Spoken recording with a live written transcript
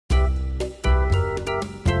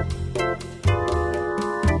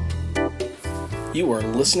You are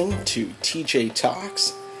listening to TJ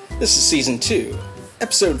Talks. This is Season 2,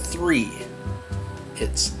 Episode 3.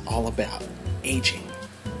 It's all about aging.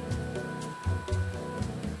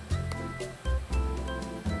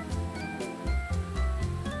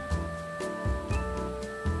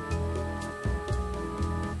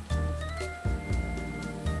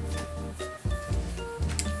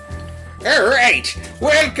 All right,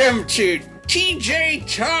 welcome to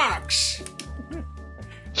TJ Talks.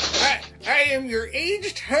 I am your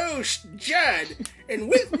aged host, Judd, and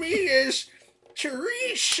with me is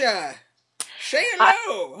Teresa. Say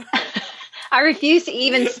hello. I refuse to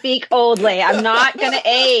even speak oldly. I'm not going to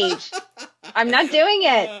age. I'm not doing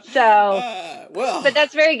it. But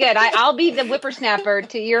that's very good. I'll be the whippersnapper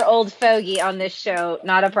to your old fogey on this show.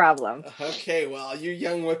 Not a problem. Okay, well, you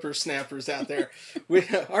young whippersnappers out there,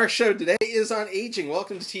 our show today is on aging.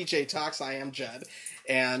 Welcome to TJ Talks. I am Judd.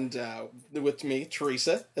 And with me,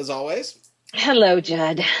 Teresa, as always. Hello,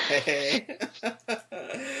 Judd. Hey.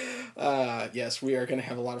 Yes, we are going to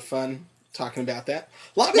have a lot of fun talking about that.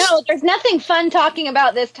 No, there's nothing fun talking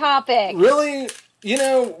about this topic. Really? You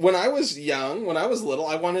know, when I was young, when I was little,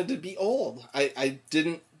 I wanted to be old. I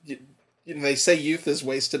didn't... they say youth is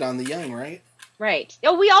wasted on the young, right? Right.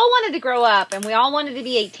 Oh, we all wanted to grow up, and we all wanted to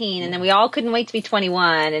be 18, and then we all couldn't wait to be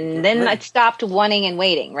 21, and then I stopped wanting and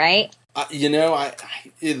waiting, right?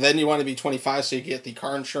 Then you want to be 25 so you get the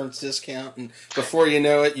car insurance discount, and before you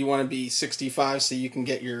know it, you want to be 65 so you can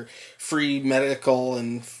get your free medical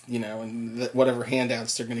and whatever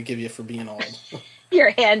handouts they're going to give you for being old. Your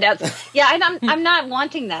handouts, yeah. And I'm not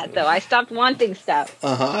wanting that though. I stopped wanting stuff.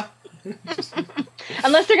 Unless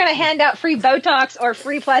they're going to hand out free Botox or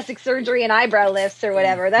free plastic surgery and eyebrow lifts or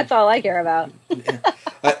whatever. That's all I care about.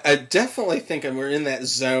 I definitely think we're in that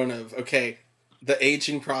zone of okay. The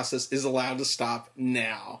aging process is allowed to stop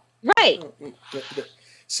now. Right.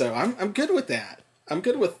 So I'm good with that. I'm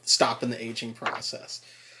good with stopping the aging process.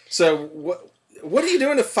 So what are you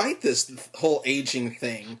doing to fight this whole aging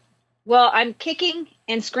thing? Well, I'm kicking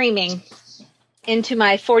and screaming into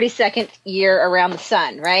my 42nd year around the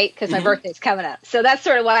sun, right? Because my birthday's coming up. So that's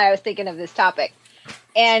sort of why I was thinking of this topic.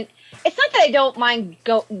 And it's not that I don't mind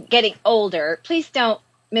getting older. Please don't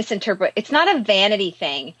misinterpret. It's not a vanity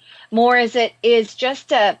thing. More as it is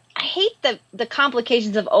just I hate the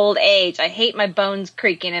complications of old age. I hate my bones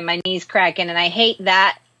creaking and my knees cracking, and I hate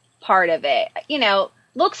that part of it. You know,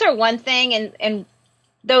 looks are one thing, and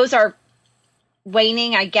those are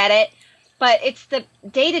waning. I get it. But it's the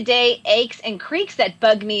day-to-day aches and creaks that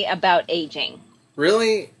bug me about aging.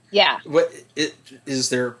 Really? Yeah.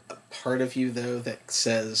 Is there a part of you, though, that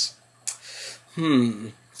says,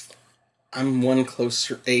 I'm one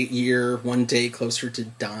day closer to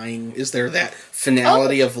dying? Is there that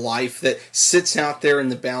finality of life that sits out there in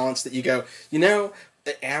the balance that you go,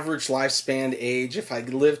 the average lifespan age, if I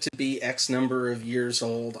live to be X number of years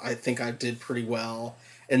old, I think I did pretty well.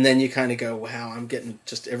 And then you kind of go, wow, I'm getting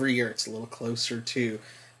just every year it's a little closer to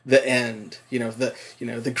the end,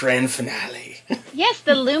 the grand finale. Yes,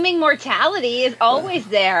 the looming mortality is always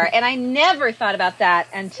there. And I never thought about that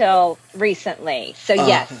until recently. So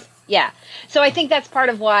yes. Yeah. So I think that's part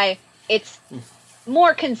of why it's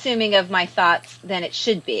more consuming of my thoughts than it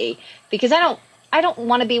should be, because I don't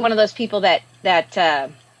want to be one of those people that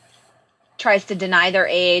tries to deny their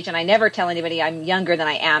age, and I never tell anybody I'm younger than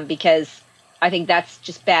I am because I think that's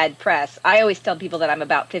just bad press. I always tell people that I'm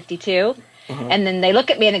about 52, and then they look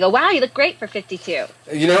at me and they go, "Wow, you look great for 52."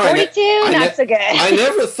 42, not so good. I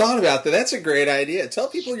never thought about that. That's a great idea. Tell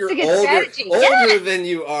people you're older than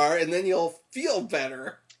you are, and then you'll feel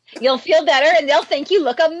better. You'll feel better, and they'll think you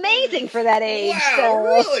look amazing for that age. Wow,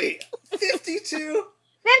 really? 52?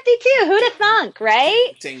 52, who'd have thunk,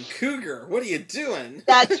 right? Dang cougar, what are you doing?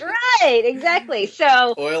 That's right, exactly.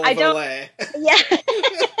 So Oil of Olay. Yeah.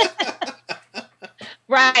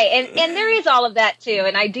 Right, and there is all of that too,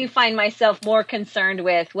 and I do find myself more concerned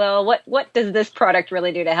with, well, what does this product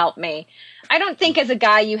really do to help me? I don't think as a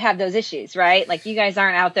guy you have those issues, right? Like you guys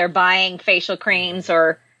aren't out there buying facial creams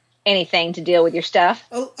or anything to deal with your stuff?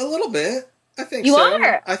 A little bit. I think you so.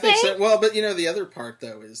 Are. I think so. Well, but the other part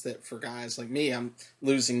though is that for guys like me, I'm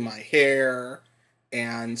losing my hair,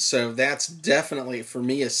 and so that's definitely for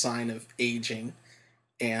me a sign of aging,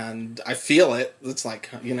 and I feel it. It's like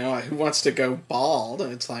who wants to go bald?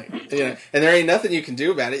 And it's like and there ain't nothing you can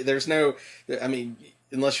do about it. There's no,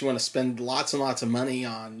 unless you want to spend lots and lots of money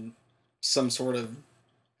on some sort of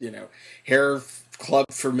hair club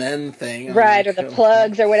for men thing. Right, or the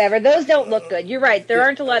plugs or whatever. Those don't look good. You're right. There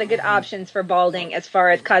aren't a lot of good options for balding as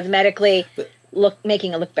far as cosmetically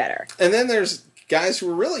making it look better. And then there's guys who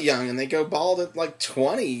are really young and they go bald at like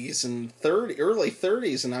 20s and early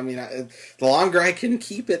 30s. And I mean, the longer I can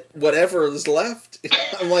keep it, whatever is left,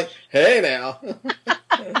 I'm like, hey now.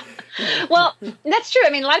 Well, that's true. I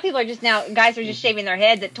mean, a lot of people are just now, guys are just shaving their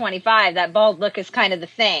heads at 25. That bald look is kind of the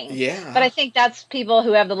thing. Yeah. But I think that's people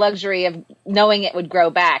who have the luxury of knowing it would grow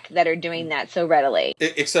back that are doing that so readily.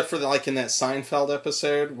 Except for like in that Seinfeld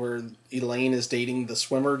episode where Elaine is dating the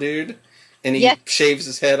swimmer dude. And he shaves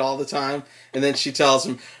his head all the time. And then she tells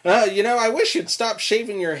him, I wish you'd stop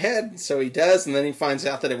shaving your head. So he does. And then he finds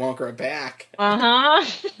out that it won't grow back. Uh-huh.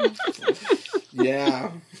 Yeah.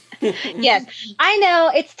 Yes. I know.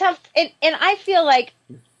 It's tough. And I feel like,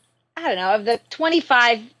 I don't know, of the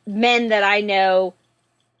 25 men that I know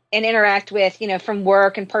and interact with, from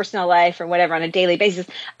work and personal life or whatever on a daily basis,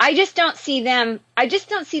 I just don't see them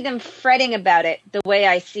fretting about it the way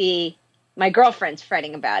I see my girlfriend's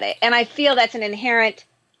fretting about it. And I feel that's an inherent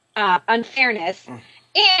unfairness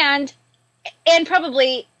and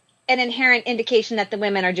probably an inherent indication that the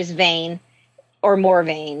women are just vain or more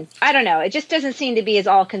vain. I don't know. It just doesn't seem to be as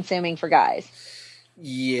all-consuming for guys.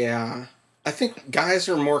 Yeah. I think guys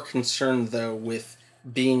are more concerned, though, with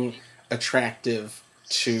being attractive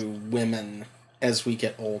to women as we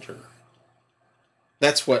get older.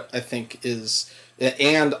 That's what I think is...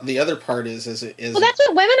 And the other part is well, that's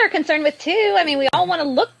what women are concerned with, too. I mean, we all want to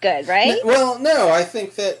look good, right? Well, no, I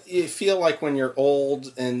think that you feel like when you're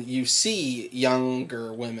old and you see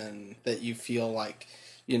younger women that you feel like,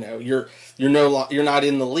 you're not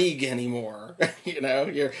in the league anymore.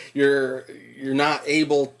 You're not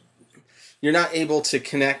able to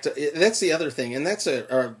connect. That's the other thing, and that's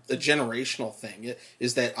a generational thing.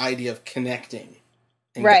 Is that idea of connecting,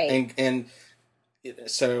 right? And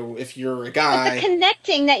so if you're a guy, but the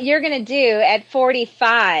connecting that you're going to do at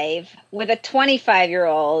 45 with a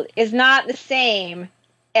 25-year-old is not the same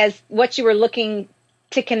as what you were looking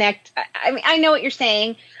to connect. I mean, I know what you're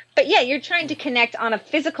saying, but yeah, you're trying to connect on a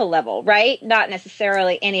physical level, right? Not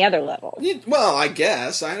necessarily any other level. Well, I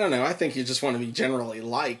guess. I don't know. I think you just want to be generally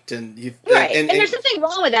liked, and right. And there's nothing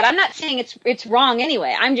wrong with that. I'm not saying it's wrong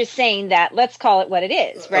anyway. I'm just saying that let's call it what it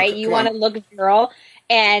is, right? You want to look girl,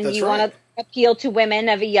 and you want to appeal to women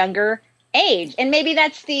of a younger age. And maybe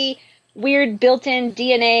that's the weird built-in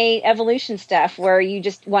DNA evolution stuff where you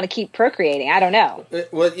just want to keep procreating. I don't know.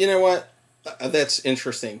 Well, you know what? That's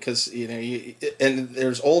interesting because, and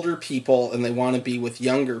there's older people and they want to be with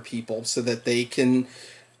younger people so that they can,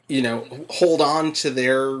 hold on to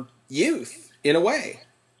their youth in a way.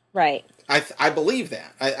 Right. I believe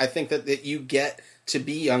that. I think that you get to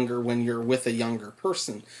be younger when you're with a younger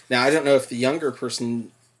person. Now, I don't know if the younger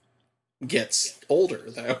person gets older,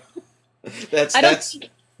 though.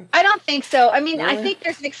 I don't think so. I mean, I think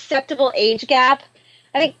there's an acceptable age gap.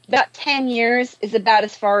 I think about 10 years is about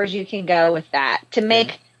as far as you can go with that to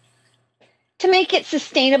make it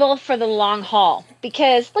sustainable for the long haul.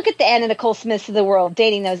 Because look at the Anna Nicole Smiths of the world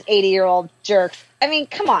dating those 80-year-old jerks. I mean,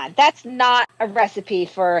 come on. That's not a recipe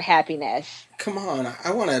for happiness. Come on.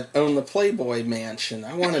 I want to own the Playboy Mansion.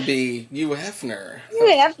 I want to be Hugh Hefner. Hugh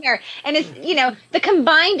Hefner. And the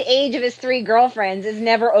combined age of his 3 girlfriends is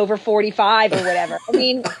never over 45 or whatever. I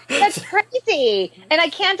mean, that's crazy. And I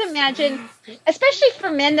can't imagine, especially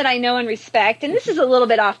for men that I know and respect, and this is a little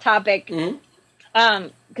bit off topic,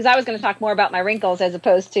 because I was going to talk more about my wrinkles as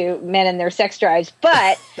opposed to men and their sex drives,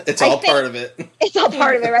 but it's all part of it. It's all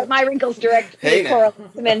part of it, right? My wrinkles directly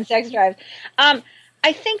correlate to men's sex drives.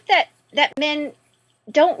 I think that men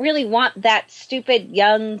don't really want that stupid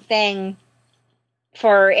young thing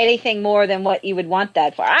for anything more than what you would want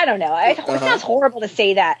that for. I don't know. It sounds horrible to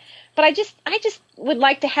say that, but I just would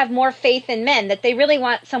like to have more faith in men that they really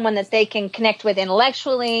want someone that they can connect with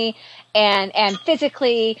intellectually and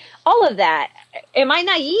physically, all of that. Am I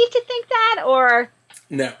naive to think that, or?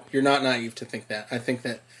 No, you're not naive to think that. I think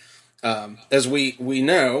that, as we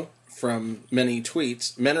know from many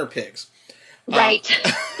tweets, men are pigs. Right.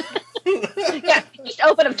 Yeah, just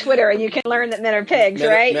open up Twitter and you can learn that men are pigs,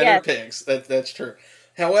 right? Men are pigs. That's true.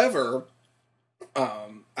 However,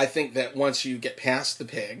 I think that once you get past the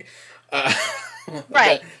pig,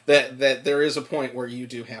 right, that there is a point where you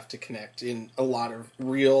do have to connect in a lot of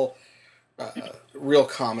real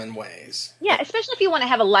common ways. Yeah, especially if you want to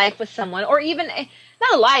have a life with someone, or even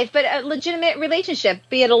not a life, but a legitimate relationship,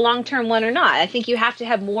 be it a long-term one or not. I think you have to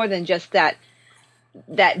have more than just that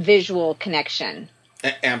visual connection.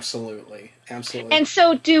 Absolutely. And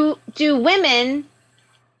so, do women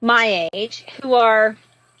my age who are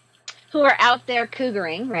out there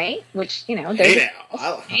cougaring, right? Which hey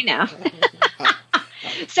now.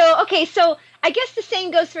 So I guess the same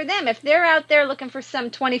goes for them. If they're out there looking for some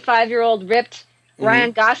 25-year-old ripped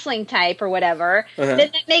Ryan Gosling type or whatever, then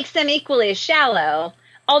that makes them equally as shallow.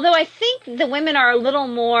 Although I think the women are a little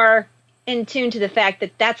more in tune to the fact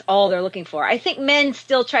that that's all they're looking for. I think men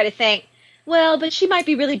still try to think, well, but she might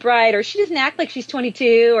be really bright, or she doesn't act like she's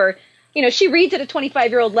 22, or, she reads at a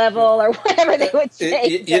 25-year-old level, or whatever they would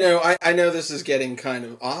say. I know this is getting kind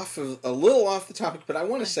of a little off the topic, but I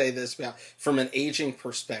want to say this about, from an aging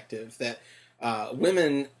perspective, that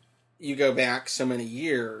women, you go back so many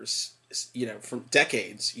years, from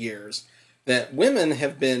years, that women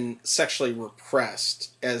have been sexually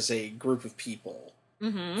repressed as a group of people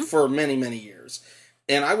for many, many years.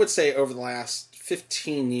 And I would say over the last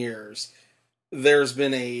 15 years, there's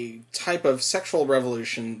been a type of sexual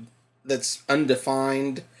revolution that's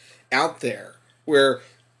undefined out there, where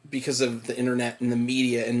because of the internet and the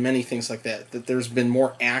media and many things like that there's been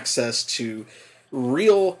more access to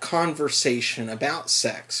real conversation about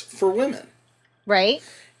sex for women. Right.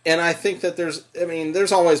 And I think that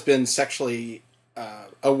there's always been sexually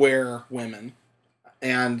aware women,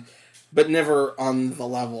 but never on the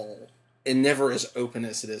level and never as open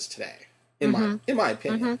as it is today, in my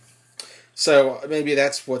opinion. So maybe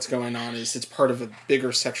that's what's going on, is it's part of a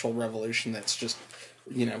bigger sexual revolution that's just,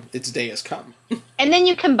 its day has come. And then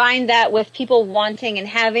you combine that with people wanting and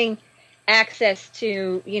having access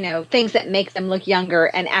to, things that make them look younger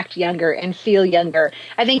and act younger and feel younger.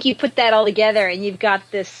 I think you put that all together and you've got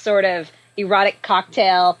this sort of erotic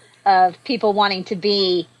cocktail of people wanting to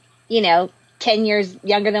be, 10 years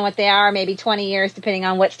younger than what they are, maybe 20 years, depending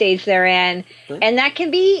on what stage they're in. And it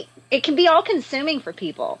can be all consuming for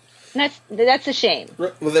people. And that's a shame.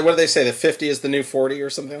 What do they say? The 50 is the new 40 or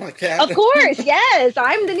something like that? Of course, yes.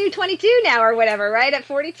 I'm the new 22 now or whatever, right? At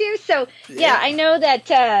 42. So, yeah, I know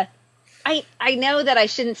that I know that I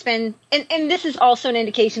shouldn't spend, and this is also an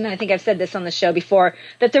indication, and I think I've said this on the show before,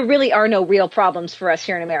 that there really are no real problems for us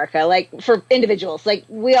here in America, like for individuals. Like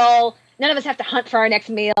none of us have to hunt for our next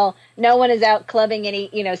meal. No one is out clubbing any,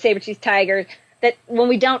 saber-toothed tiger. That when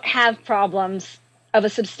we don't have problems of a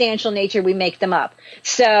substantial nature, we make them up.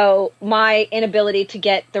 So my inability to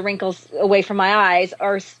get the wrinkles away from my eyes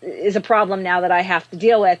is a problem now that I have to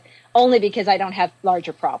deal with, only because I don't have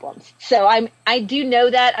larger problems. So I do know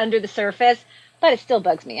that under the surface, but it still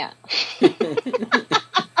bugs me out.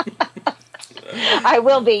 I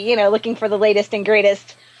will be, looking for the latest and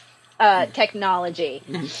greatest technology.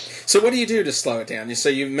 So what do you do to slow it down? So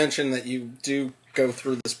you mentioned that you do go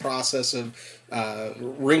through this process of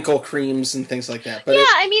wrinkle creams and things like that. But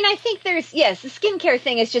I think the skincare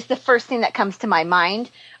thing is just the first thing that comes to my mind.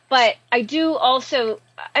 But I do also,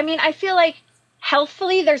 I feel like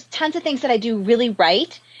healthfully there's tons of things that I do really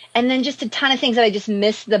right, and then just a ton of things that I just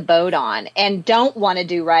miss the boat on and don't want to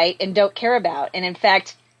do right and don't care about. And in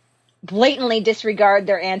fact, blatantly disregard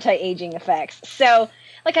their anti-aging effects. So,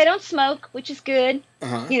 I don't smoke, which is good.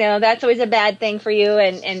 That's always a bad thing for you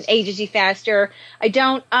and ages you faster. I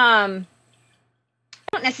don't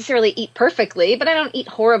necessarily eat perfectly, but I don't eat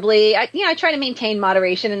horribly. I try to maintain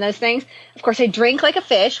moderation in those things. Of course, I drink like a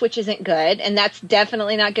fish, which isn't good, and that's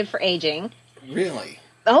definitely not good for aging. Really?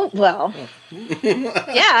 Oh, well.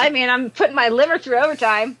 Yeah, I'm putting my liver through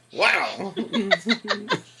overtime. Wow.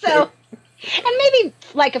 So... And maybe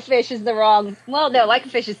like a fish is like a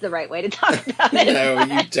fish is the right way to talk about it. No,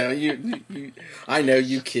 you don't. I know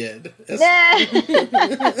you kid. True.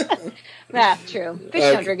 Fish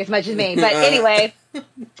don't drink as much as me. But anyway,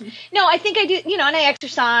 no, I think I do, and I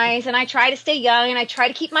exercise and I try to stay young and I try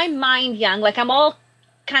to keep my mind young. Like I'm all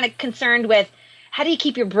kind of concerned with how do you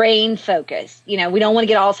keep your brain focused? We don't want to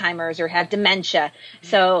get Alzheimer's or have dementia.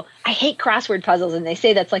 So I hate crossword puzzles, and they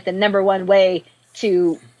say that's like the number one way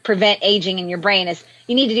to prevent aging in your brain is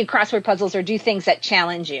you need to do crossword puzzles or do things that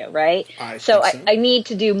challenge you, right? I need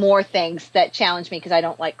to do more things that challenge me because I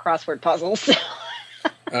don't like crossword puzzles.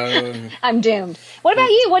 I'm doomed. What about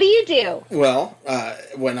you? What do you do? Well,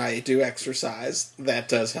 when I do exercise, that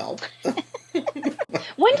does help. When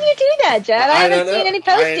do you do that, Jed? I haven't seen any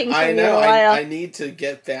postings from you in a while. I need to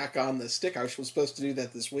get back on the stick. I was supposed to do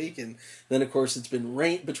that this week, and then, of course, it's been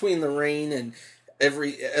between the rain and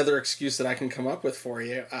every other excuse that I can come up with for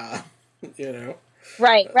you,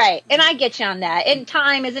 Right. And I get you on that. And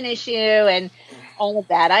time is an issue and all of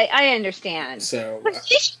that. I understand. So, but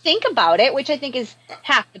you should think about it, which I think is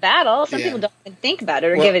half the battle. Some people don't even think about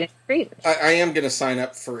it or give it any credence. I am going to sign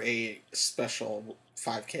up for a special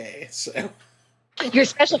 5K, so... Your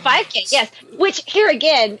special 5K, yes. Which, here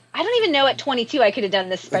again, I don't even know at 22 I could have done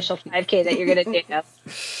this special 5K that you're going to do.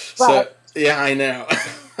 So, yeah, I know.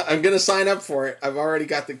 I'm going to sign up for it. I've already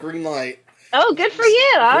got the green light. Oh, good for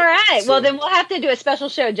you. All right. Well, then we'll have to do a special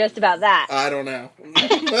show just about that. I don't know.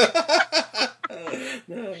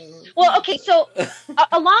 No. Well, okay, so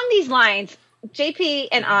along these lines, JP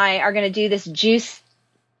and I are going to do this juice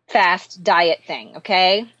fast diet thing,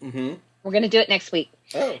 okay? Mm-hmm. We're going to do it next week.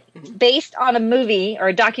 Oh. It's based on a movie or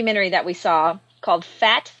a documentary that we saw called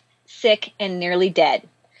Fat, Sick, and Nearly Dead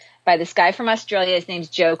by this guy from Australia. His name's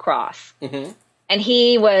Joe Cross. Mm-hmm. And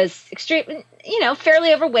he was extreme,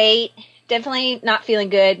 fairly overweight, definitely not feeling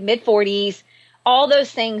good, mid-40s, all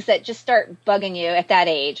those things that just start bugging you at that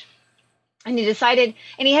age. And he decided,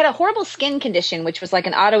 and he had a horrible skin condition, which was like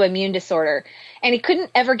an autoimmune disorder, and he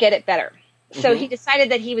couldn't ever get it better. So he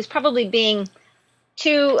decided that he was probably being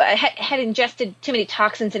had ingested too many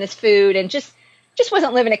toxins in his food and just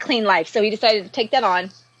wasn't living a clean life. So he decided to take that on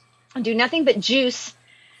and do nothing but juice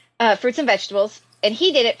fruits and vegetables. And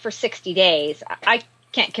he did it for 60 days. I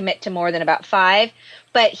can't commit to more than about 5,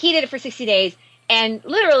 but he did it for 60 days and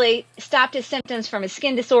literally stopped his symptoms from his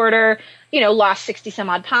skin disorder, lost 60 some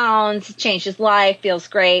odd pounds, changed his life, feels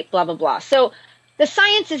great, blah, blah, blah. So the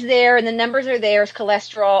science is there and the numbers are there, his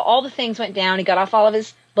cholesterol, all the things went down. He got off all of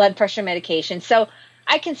his blood pressure medication. So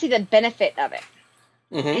I can see the benefit of it.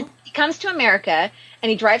 Mm-hmm. And he comes to America and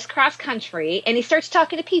he drives cross country and he starts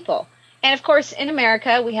talking to people. And of course, in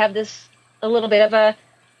America, we have a little bit of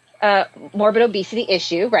a morbid obesity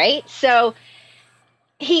issue, right? So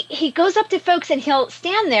he goes up to folks and he'll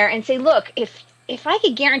stand there and say, look, if I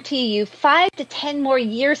could guarantee you 5 to 10 more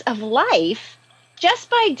years of life just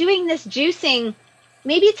by doing this juicing,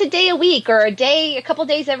 maybe it's a day a week or a couple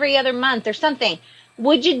days every other month or something,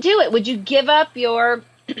 would you do it? Would you give up your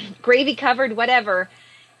gravy covered whatever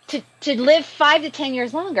to live 5 to 10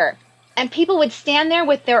 years longer? And people would stand there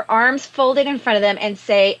with their arms folded in front of them and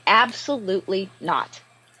say, absolutely not.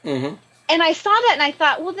 Mm-hmm. And I saw that and I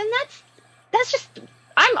thought, well, then that's just,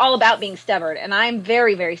 I'm all about being stubborn and I'm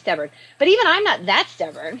very, very stubborn. But even I'm not that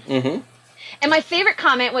stubborn. Mm-hmm. And my favorite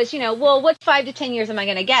comment was, well, what 5 to 10 years am I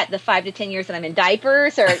going to get? The 5 to 10 years that I'm in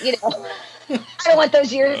diapers or, I don't want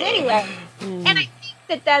those years anyway. And I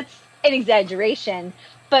think that's an exaggeration.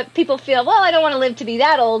 But people feel, well, I don't want to live to be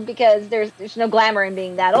that old because there's no glamour in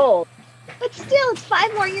being that old. But still, it's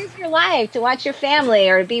 5 more years of your life to watch your family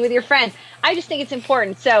or be with your friends. I just think it's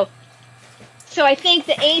important. So I think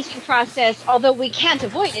the aging process, although we can't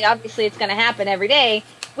avoid it, obviously it's going to happen every day,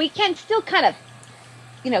 we can still kind of,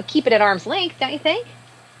 keep it at arm's length, don't you think?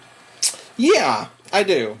 Yeah, I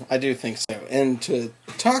do. I do think so. And to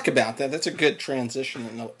talk about that, that's a good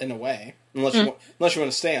transition in a way, unless you want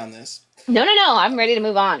to stay on this. No. I'm ready to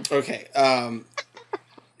move on. Okay.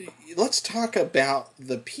 Let's talk about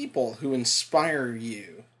the people who inspire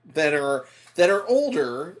you that are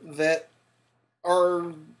older, that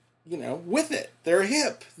are with it. They're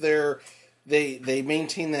hip. They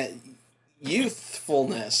maintain that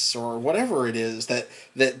youthfulness or whatever it is that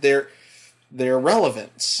their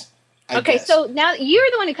relevance. I guess. So now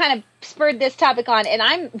you're the one who kind of spurred this topic on, and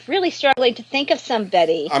I'm really struggling to think of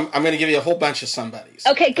somebody. I'm going to give you a whole bunch of somebodies.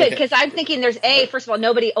 Okay, good, because I'm thinking there's first of all,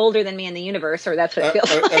 nobody older than me in the universe, or that's what it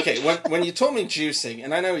feels like. Okay, when you told me juicing,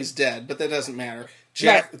 and I know he's dead, but that doesn't matter.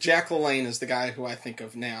 Jack LaLanne is the guy who I think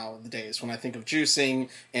of nowadays when I think of juicing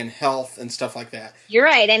and health and stuff like that. You're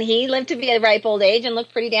right, and he lived to be a ripe old age and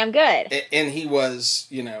looked pretty damn good. And he was,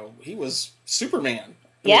 he was Superman.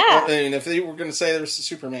 Yeah. And if they were going to say there's a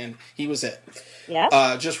Superman, he was it.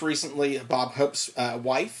 Yeah. Just recently, Bob Hope's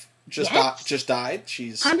wife just died.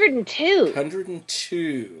 She's 102.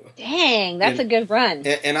 102. Dang, that's a good run.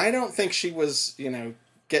 And I don't think she was,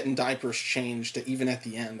 getting diapers changed even at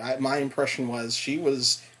the end. My impression was she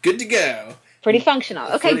was good to go. Pretty functional.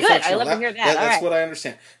 Okay, good. Functional. I love to hear that. That's what I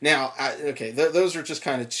understand. Now, those are just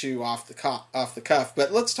kind of two off the cuff.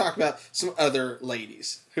 But let's talk about some other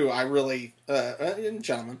ladies who I really, and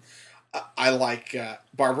gentlemen, I like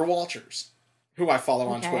Barbara Walters, who I follow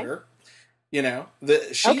on Twitter.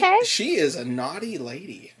 She is a naughty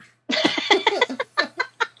lady.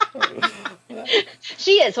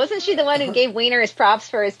 She is. Wasn't she the one who gave Wiener his props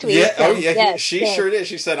for his tweets? Yeah. Oh, yeah. Yes, she sure did.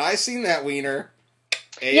 She said, "I seen that Wiener."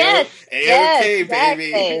 A-okay, exactly.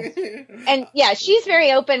 baby. And yeah, she's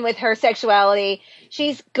very open with her sexuality.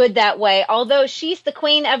 She's good that way. Although she's the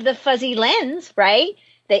queen of the fuzzy lens, right?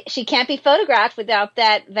 She can't be photographed without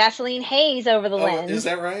that Vaseline haze over the lens. Is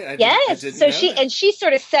that right? I didn't know that. And she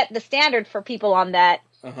sort of set the standard for people on that.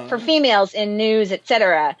 For females in news,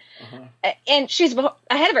 etc. And she's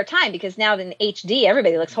ahead of her time because now in HD,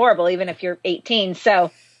 everybody looks horrible, even if you're 18.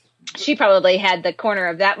 So she probably had the corner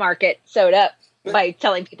of that market sewed up by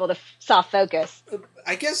telling people to soft focus.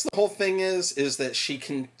 I guess the whole thing is that she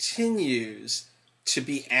continues to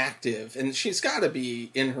be active, and she's got to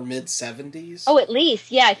be in her mid-70s. Oh, at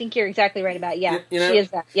least. Yeah, I think you're exactly right about, yeah. You know, she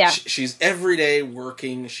is that. Yeah. She's every day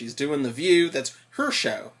working. She's doing The View. That's her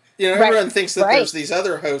show. You know, Right. everyone thinks that Right. there's these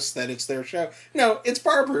other hosts that it's their show. No, it's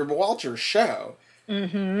Barbara Walters' show.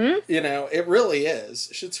 Mm-hmm. You know, it really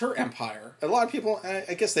is. It's her empire. A lot of people,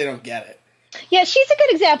 I guess they don't get it. Yeah, she's a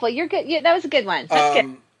good example. You're good. Yeah, that was a good one. That's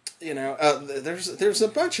good. You know, there's a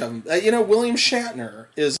bunch of them. You know, William Shatner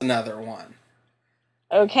is another one.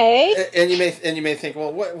 Okay. And you may think,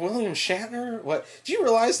 well, what, William Shatner? What? Do you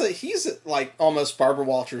realize that he's like almost Barbara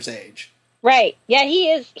Walters' age? Right. Yeah,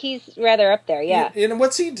 he is. He's rather up there. Yeah. You know,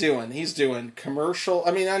 what's he doing? He's doing commercial.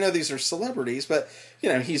 I mean, I know these are celebrities, but you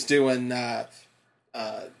know, he's doing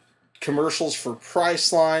commercials for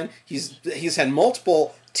Priceline. He's had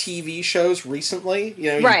multiple TV shows recently.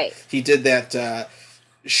 You know, right. He did that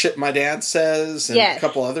Shit My Dad Says and yes. a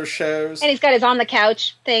couple other shows. And he's got his On the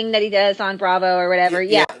Couch thing that he does on Bravo or whatever.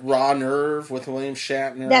 Yeah. Raw Nerve with William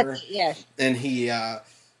Shatner. Yes. And he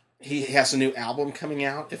has a new album coming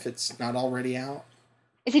out, if it's not already out.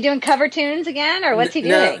 Is he doing cover tunes again, or what's he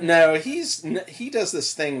doing? No, he does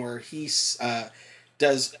this thing where he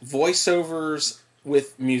does voiceovers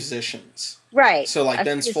with musicians. Right. So like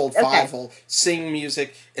Ben's Fold 5 will sing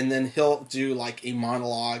music, and then he'll do like a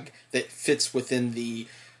monologue that fits within the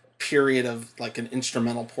period of like an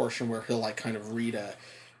instrumental portion where he'll like kind of read a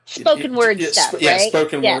spoken word stuff, right? Yeah,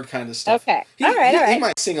 spoken word kind of stuff. Okay. All right. He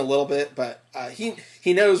might sing a little bit, but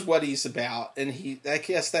he knows what he's about, and I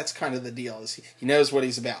guess that's kind of the deal, is he knows what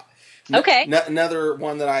he's about. Okay. Another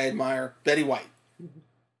one that I admire, Betty White.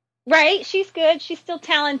 Right, she's good. She's still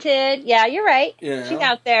talented. Yeah, you're right. You know, she's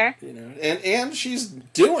out there. You know, and she's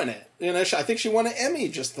doing it. You know, I think she won an Emmy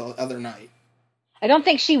just the other night. I don't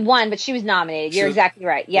think she won, but she was nominated. You're exactly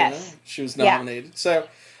right. Yes, you know, she was nominated. Yeah. So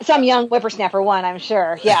some young whippersnapper won, I'm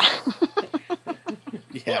sure. Yeah.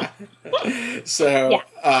 Yeah. So. Yeah.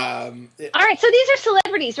 All right. So these are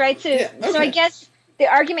celebrities, right? So, so I guess the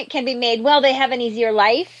argument can be made. Well, they have an easier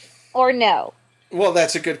life, or no. Well,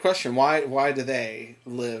 that's a good question. Why do they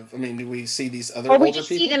live? I mean, do we see these other older people? Or we just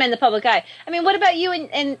see them in the public eye? I mean, what about you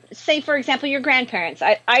and say, for example, your grandparents?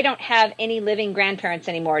 I don't have any living grandparents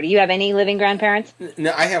anymore. Do you have any living grandparents?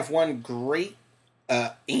 No, I have one great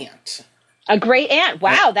aunt. A great aunt?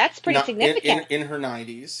 Wow, that's pretty significant. In her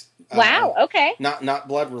 90s. Wow, okay. Not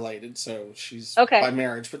blood related, so she's by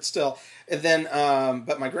marriage, but still. And then,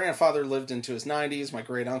 but my grandfather lived into his 90s. My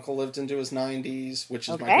great uncle lived into his 90s, which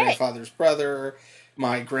is my grandfather's brother.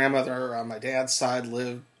 My grandmother on my dad's side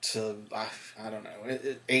lived to, I don't know,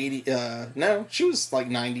 80. No, she was like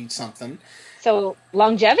 90 something. So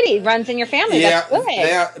longevity runs in your family. Yeah, that's good.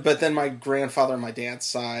 Yeah, but then my grandfather on my dad's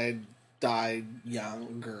side died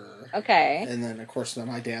younger. Okay. And then, of course,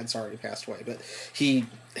 my dad's already passed away, but he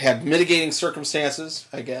had mitigating circumstances,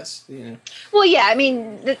 I guess. You know. Well, yeah, I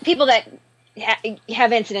mean, the people that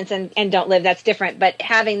have incidents and don't live, that's different. But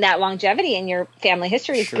having that longevity in your family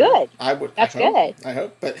history is good. That's good. I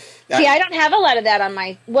hope. But see, I don't have a lot of that on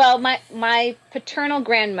my paternal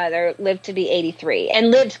grandmother lived to be 83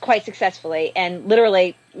 and lived quite successfully and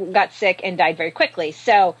literally got sick and died very quickly.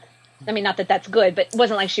 So, I mean, not that that's good, but it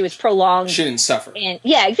wasn't like she was prolonged. She didn't suffer.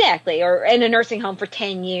 Yeah, exactly. Or in a nursing home for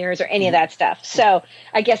 10 years or any of that stuff. So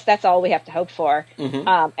I guess that's all we have to hope for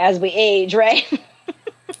as we age, right?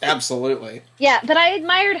 Absolutely. Yeah, but I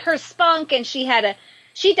admired her spunk, and she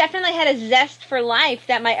definitely had a zest for life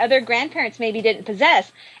that my other grandparents maybe didn't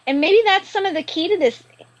possess. And maybe that's some of the key to this,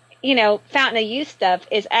 fountain of youth stuff,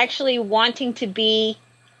 is actually not wanting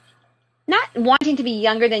to be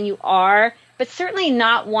younger than you are, but certainly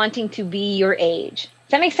not wanting to be your age.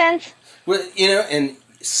 Does that make sense? Well, and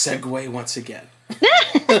segue once again.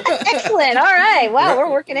 Excellent. All right. Wow,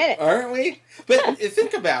 we're working in it. Aren't we? But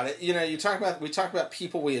think about it. We talk about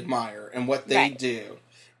people we admire and what they do.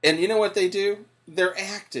 And you know what they do? They're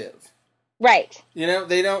active. Right.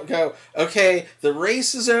 They don't go, okay, the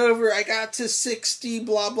race is over. I got to 60,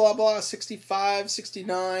 blah, blah, blah, 65,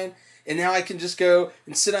 69. And now I can just go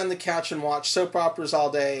and sit on the couch and watch soap operas all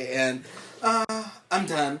day. And I'm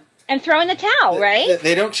done. And throw in the towel, right?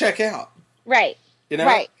 They don't check out. Right.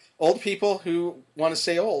 Right. Old people who want to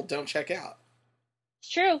stay old don't check out. It's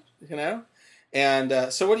true.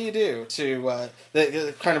 And so what do you do to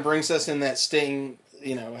that kind of brings us in that staying,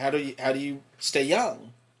 how do you stay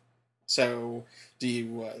young? So do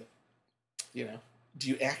you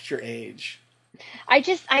act your age? I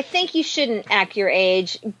think you shouldn't act your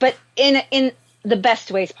age, but in the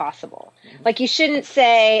best ways possible. Like, you shouldn't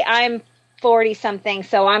say, I'm 40 something,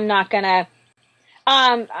 so I'm not gonna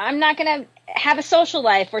have a social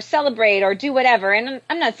life or celebrate or do whatever. And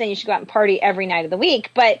I'm not saying you should go out and party every night of the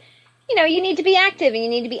week, but you need to be active and you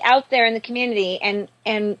need to be out there in the community,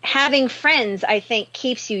 and having friends, I think,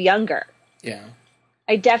 keeps you younger. Yeah.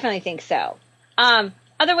 I definitely think so.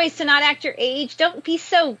 Other ways to not act your age, don't be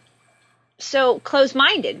so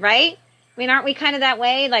close-minded, right? I mean, aren't we kind of that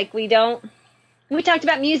way? Like we talked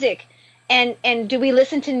about music, and do we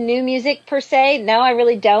listen to new music per se? No, I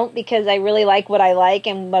really don't, because I really like what I like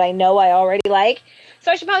and what I know I already like.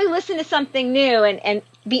 So I should probably listen to something new and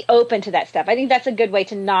be open to that stuff. I think that's a good way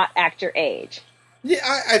to not act your age. Yeah,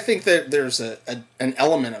 I think that there's an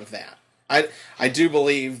element of that. I do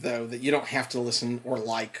believe, though, that you don't have to listen or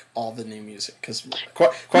like all the new music, because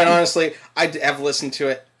quite honestly, I have listened to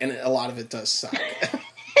it, and a lot of it does suck.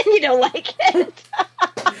 You don't like it?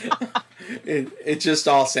 It just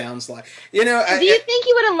all sounds like, Do you think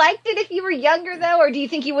you would have liked it if you were younger, though, or do you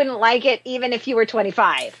think you wouldn't like it even if you were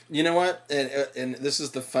 25? You know what? And this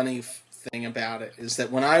is the funny thing about it, is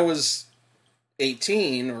that when I was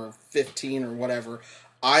 18 or 15 or whatever,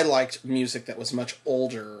 I liked music that was much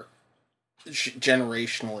older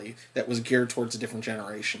generationally, that was geared towards a different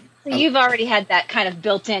generation. So you've already had that kind of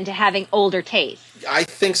built into having older taste. I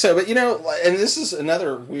think so, but and this is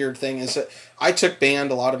another weird thing, is that I took band.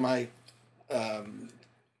 A lot of my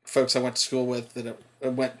folks I went to school with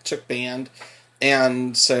that took band,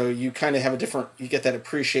 and so you kind of have you get that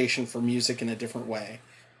appreciation for music in a different way.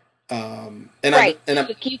 Right,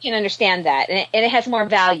 you can understand that, and it has more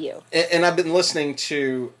value. And I've been listening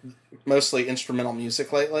to mostly instrumental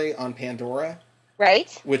music lately on Pandora, right?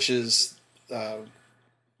 Which is,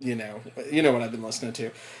 you know what I've been listening to.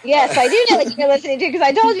 Yes, I do know what you've been listening to, because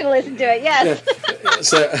I told you to listen to it. Yes.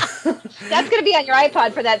 So that's going to be on your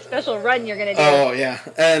iPod for that special run you're going to do. Oh yeah,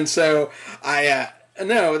 and so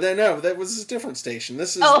no, that was a different station.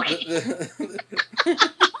 This is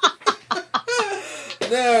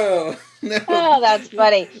No. Oh, that's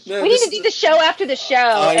funny. We need to do the show after the show,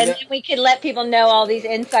 and then we can let people know all these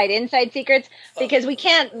inside secrets, because we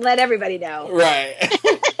can't let everybody know. Right.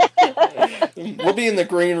 We'll be in the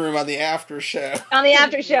green room on the after show. On the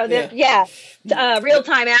after show, real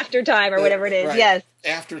time after time, or whatever it is. Right. Yes.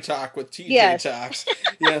 After talk with TJ Talks.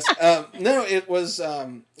 Yes. No, it was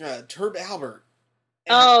Herb Alpert.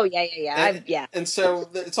 Yeah. And so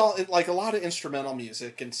it's all like a lot of instrumental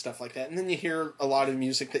music and stuff like that, and then you hear a lot of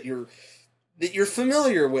music that you're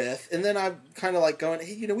familiar with, and then I'm kind of like going,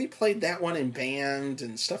 hey, we played that one in band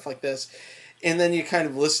and stuff like this, and then you kind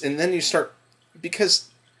of listen, and then you start, because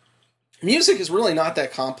music is really not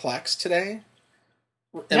that complex today.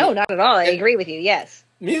 No, not at all. I agree with you. Yes.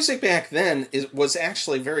 Music back then was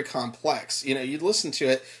actually very complex. You'd listen to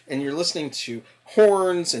it, and you're listening to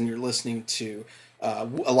horns, and you're listening to a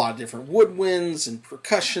lot of different woodwinds and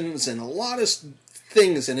percussions and a lot of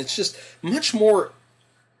things, and it's just much more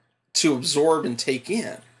to absorb and take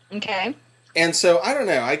in. Okay. And so, I don't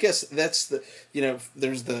know, I guess that's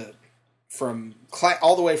there's from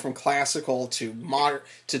all the way from classical to modern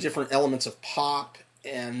to different elements of pop,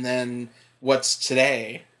 and then what's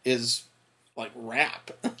today is like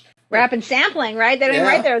rap. Rap and sampling, right? They don't even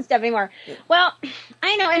write their own stuff anymore. Well,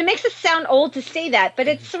 I know, and it makes us sound old to say that, but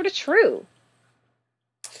it's sort of true.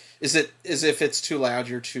 Is it as if it's too loud,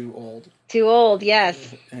 you're too old? Too old,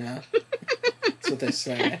 yes. Yeah. That's what they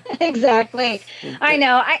say. Exactly. I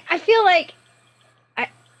know. I feel like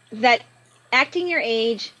that acting your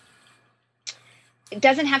age, it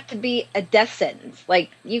doesn't have to be a death sentence.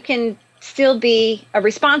 Like, you can still be a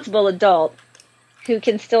responsible adult who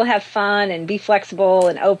can still have fun and be flexible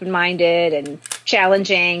and open-minded and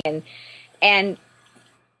challenging, and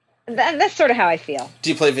that's sort of how I feel.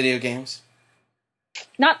 Do you play video games?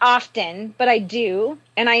 Not often, but I do,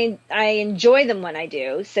 and I enjoy them when I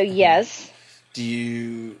do. So yes. Do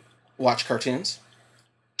you watch cartoons?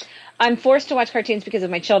 I'm forced to watch cartoons because of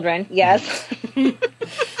my children. Yes.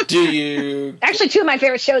 Do you? Actually, two of my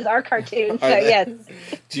favorite shows are cartoons. So yes,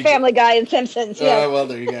 Family Guy and Simpsons. Yes. Oh well,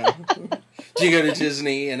 there you go. Do you go to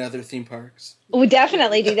Disney and other theme parks? We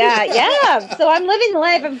definitely do that. Yeah. So I'm living the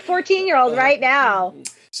life of a 14-year-old right now.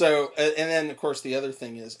 So, and then, of course, the other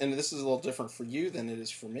thing is, and this is a little different for you than it is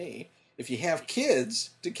for me, if you have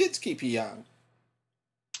kids, do kids keep you young?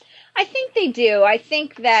 I think they do. I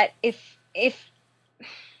think that if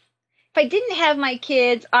I didn't have my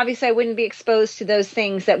kids, obviously I wouldn't be exposed to those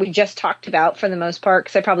things that we just talked about for the most part,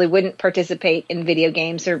 because I probably wouldn't participate in video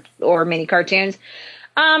games or mini cartoons.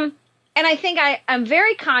 And I think I'm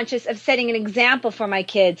very conscious of setting an example for my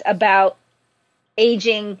kids about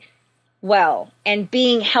aging well and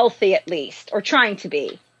being healthy, at least, or trying to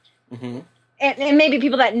be. Mm-hmm. And maybe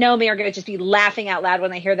people that know me are going to just be laughing out loud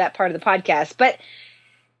when they hear that part of the podcast. But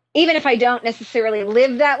even if I don't necessarily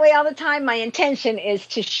live that way all the time, my intention is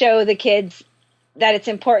to show the kids that it's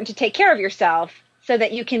important to take care of yourself so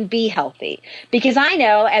that you can be healthy. Because I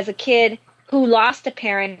know as a kid who lost a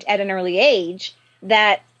parent at an early age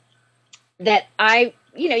that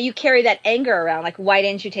you carry that anger around, like, why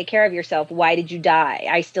didn't you take care of yourself? Why did you die?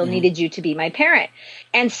 I still needed you to be my parent.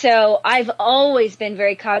 And so I've always been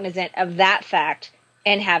very cognizant of that fact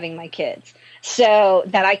and having my kids, so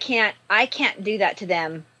that I can't do that to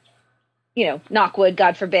them, knock wood,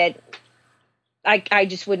 God forbid. I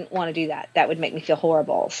just wouldn't want to do that. That would make me feel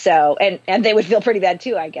horrible. So, and they would feel pretty bad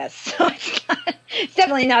too, I guess. So it's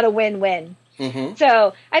definitely not a win-win. Mm-hmm.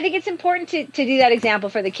 So I think it's important to do that example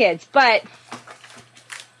for the kids, but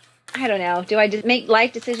I don't know. Do I just make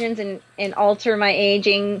life decisions and alter my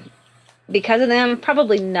aging because of them?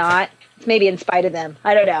 Probably not. Maybe in spite of them.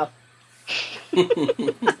 I don't know.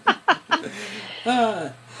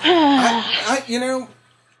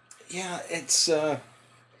 It's,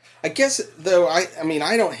 I guess, though, I mean,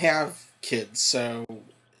 I don't have kids, so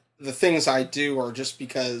the things I do are just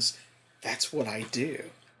because that's what I do.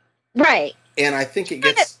 Right. And I think it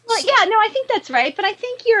gets... I think that's right, but I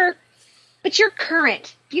think you're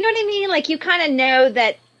current. You know what I mean? Like, you kind of know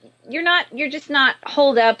that you're just not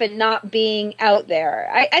holed up and not being out there.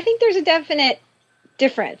 I think there's a definite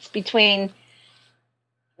difference between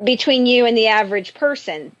you and the average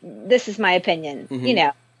person. This is my opinion,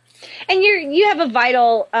 and you have a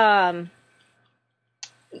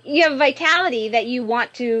vitality that you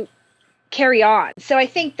want to carry on. So I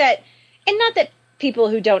think that, and not that people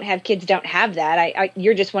who don't have kids don't have that.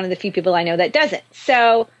 You're just one of the few people I know that doesn't.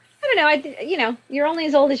 So I don't know. You're only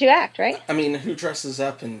as old as you act, right? I mean, who dresses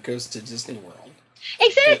up and goes to Disney World?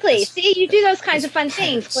 Exactly. See, you do those kinds of fun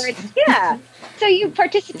things where it's, so you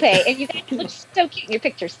participate, and you guys look so cute in your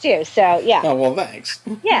pictures too. So yeah. Oh, well, thanks.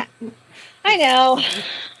 Yeah, I know.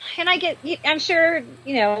 And I'm sure,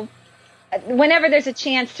 whenever there's a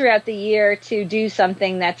chance throughout the year to do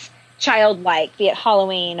something that's childlike, be it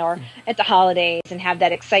Halloween or at the holidays, and have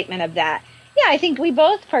that excitement of that. Yeah, I think we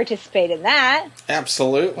both participate in that.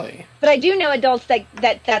 Absolutely. But I do know adults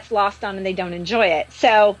that's lost on and they don't enjoy it.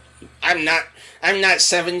 So I'm not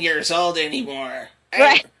 7 years old anymore.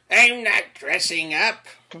 Right. I'm not dressing up.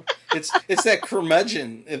 It's that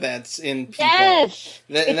curmudgeon that's in people. Yes.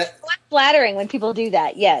 It's flattering when people do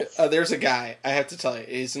that, yes. There's a guy, I have to tell you,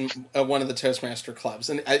 he's in one of the Toastmaster clubs,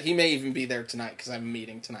 and he may even be there tonight because I have a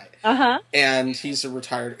meeting tonight. Uh-huh. And he's a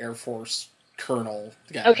retired Air Force colonel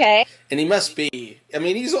guy. Okay. And he must be, I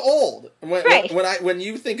mean, he's old. When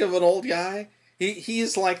you think of an old guy,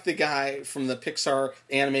 he's like the guy from the Pixar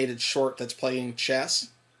animated short that's playing chess.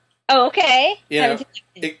 Oh, okay.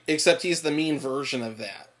 Except he's the mean version of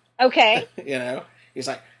that. Okay. He's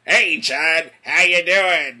like, "Hey, Chad, how you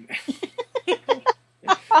doing?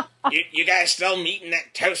 you guys still meeting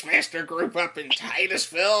that Toastmaster group up in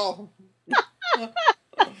Titusville?" I'm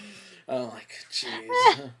like,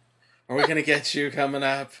 jeez. Are we gonna get you coming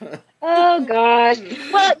up? Oh gosh.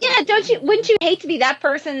 Well, yeah. Wouldn't you hate to be that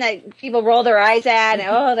person that people roll their eyes at? And,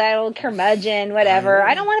 oh, that old curmudgeon, whatever.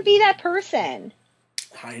 I don't want to be that person.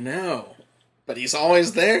 I know, but he's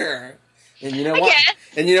always there, and you know why?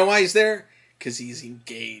 And you know why he's there? Because he's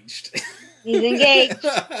engaged. He's engaged.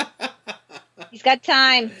 He's got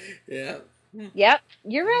time. Yeah. Yep.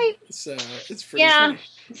 You're right. So it's pretty funny.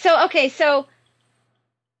 So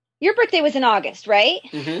your birthday was in August, right?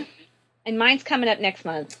 Mm-hmm. And mine's coming up next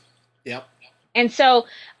month. Yep. And so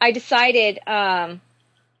I decided that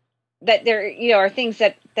there, are things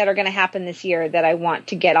that are going to happen this year that I want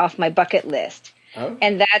to get off my bucket list. Oh.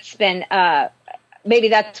 And that's been, maybe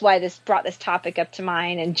that's why this brought this topic up to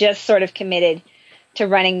mind, and just sort of committed to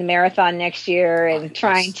running the marathon next year and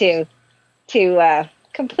trying to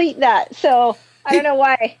complete that. So I don't know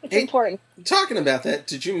why it's important. Talking about that,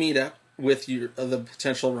 did you meet up with the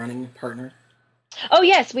potential running partner? Oh,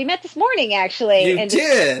 yes. We met this morning, actually. You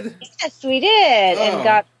did? Yes, we did. Oh. And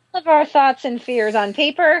got all of our thoughts and fears on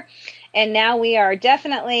paper. And now we are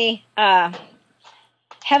definitely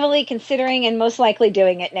heavily considering and most likely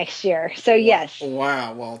doing it next year. So, yes.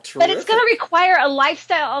 Wow. Well, terrific. But it's going to require a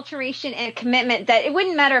lifestyle alteration and a commitment that it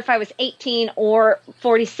wouldn't matter if I was 18 or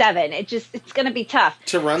 47. It's going to be tough.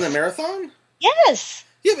 To run the marathon? Yes.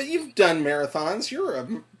 Yeah, but you've done marathons. You're a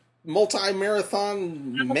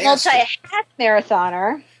multi-marathon master. Multi-half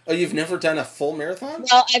marathoner. Oh, you've never done a full marathon?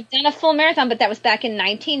 Well, I've done a full marathon, but that was back in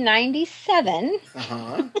 1997.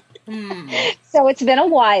 Uh-huh. So it's been a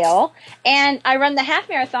while. And I run the half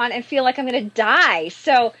marathon and feel like I'm going to die.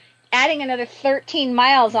 So adding another 13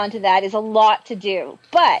 miles onto that is a lot to do.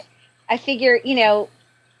 But I figure,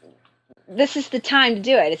 this is the time to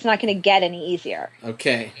do it. It's not going to get any easier.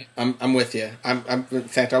 Okay, I'm with you. In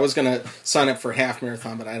fact, I was gonna sign up for half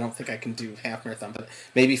marathon, but I don't think I can do half marathon. But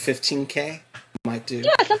maybe 15K might do.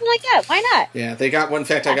 Yeah, something like that. Why not? Yeah, they got one. In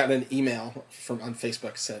fact, I got an email on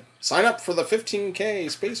Facebook said sign up for the 15K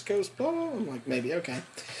Space Coast. Blah, blah. I'm like, maybe okay.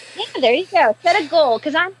 Yeah, there you go. Set a goal,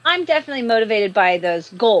 because I'm definitely motivated by those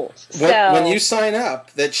goals. When you sign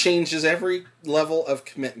up, that changes every level of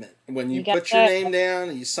commitment. When you put your name down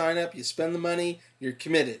and you sign up, you spend the money, you're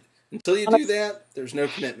committed. Until you do that, there's no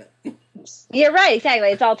commitment. You're right, exactly.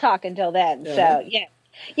 It's all talk until then. Yeah. So, yeah.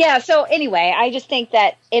 Yeah, so anyway, I just think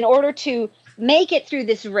that in order to make it through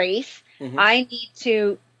this race, mm-hmm. I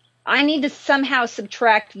need to somehow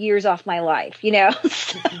subtract years off my life, so,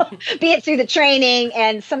 be it through the training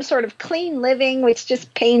and some sort of clean living, which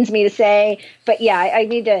just pains me to say. But yeah, I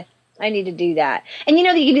need to do that. And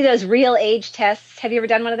that you can do those real age tests. Have you ever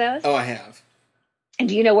done one of those? Oh, I have. And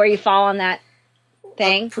do you know where you fall on that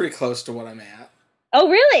thing? I'm pretty close to what I'm at. Oh,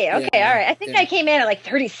 really? Okay, yeah, all right. I think I came in at like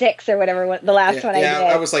 36 or whatever the last one I did.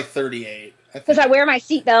 Yeah, I was like 38. Because I wear my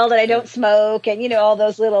seatbelt and I don't smoke and, all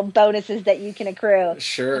those little bonuses that you can accrue.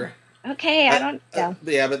 Sure. Okay, I don't know.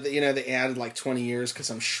 Yeah, but they added like 20 years because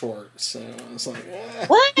I'm short, so I was like,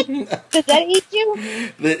 what? Does that eat you?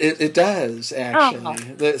 It does actually.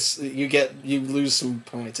 Oh. You lose some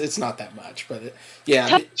points. It's not that much, but yeah.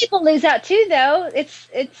 Some people lose out too, though.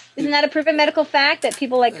 Isn't that a proven medical fact that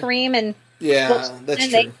people like Kareem and that's true.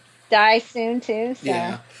 They die soon too. So.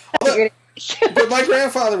 Yeah. But my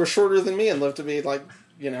grandfather was shorter than me and lived to be like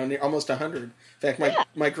almost 100. In fact,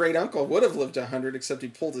 my great uncle would have lived to 100, except he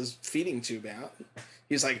pulled his feeding tube out.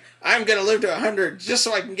 He's like, I'm going to live to 100 just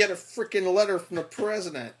so I can get a freaking letter from the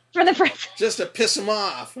president. From the president. Just to piss him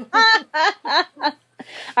off.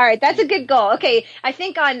 All right, that's a good goal. Okay, I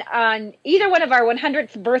think on either one of our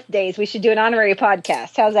 100th birthdays, we should do an honorary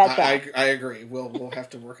podcast. How's that sound? I agree. We'll have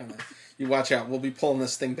to work on that. You watch out. We'll be pulling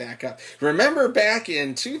this thing back up. Remember back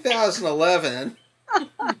in 2011...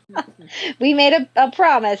 we made a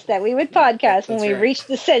promise that we would podcast when we reached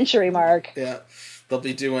the century mark. Yeah, they'll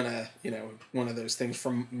be doing one of those things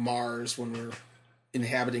from Mars when we're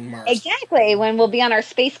inhabiting Mars. Exactly, when we'll be on our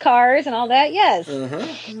space cars and all that. Yes.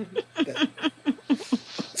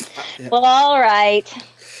 Well, all right.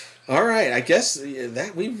 All right. I guess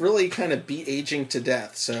that we really kind of beat aging to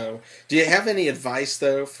death. So, do you have any advice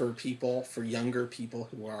though for younger people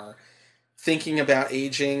who are thinking about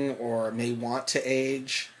aging or may want to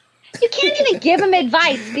age? You can't even give them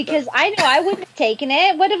advice because I know I wouldn't have taken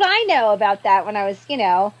it. What did I know about that when I was,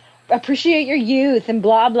 appreciate your youth and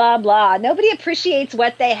blah, blah, blah. Nobody appreciates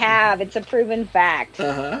what they have. It's a proven fact.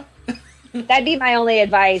 Uh-huh. That'd be my only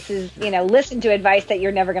advice is, listen to advice that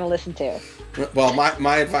you're never going to listen to. Well,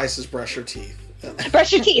 my advice is brush your teeth.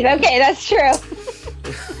 Brush your teeth. Okay, that's true.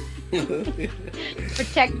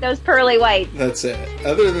 Protect those pearly whites. That's it.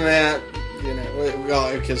 Other than that,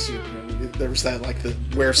 well, because there was that the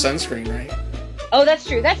wear sunscreen, right? Oh, that's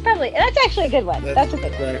true. That's actually a good one. That's a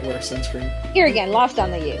good one. Right, wear sunscreen. Here again, lost on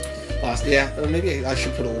the youth. Lost, yeah. Maybe I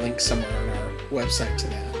should put a link somewhere on our website to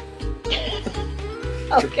that.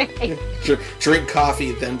 Okay. Drink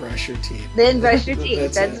coffee, then brush your teeth. Then brush your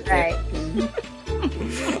teeth. That's right.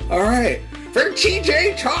 All right. For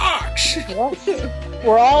TJ Talks. Yes.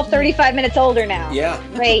 We're all 35 minutes older now. Yeah.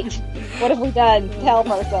 Great. What have we done to help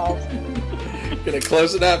ourselves? Gonna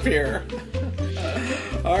close it up here.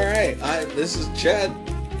 All right. This is Jed.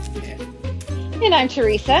 And I'm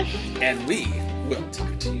Teresa. And we will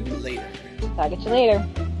talk to you later. Talk to you later.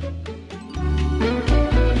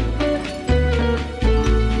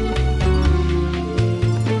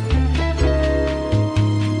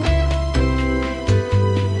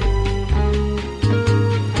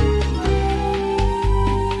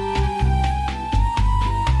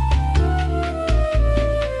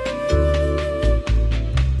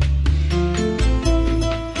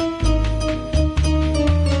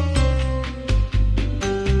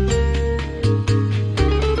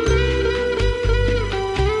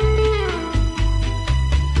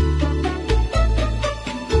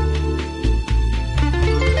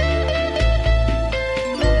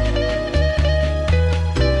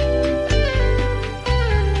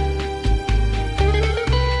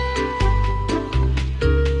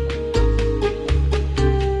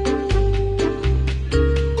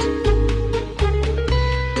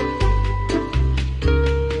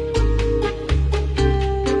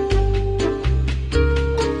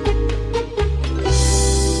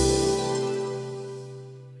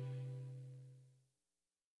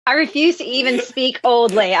 I refuse to even speak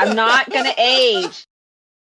oldly. I'm not going to age.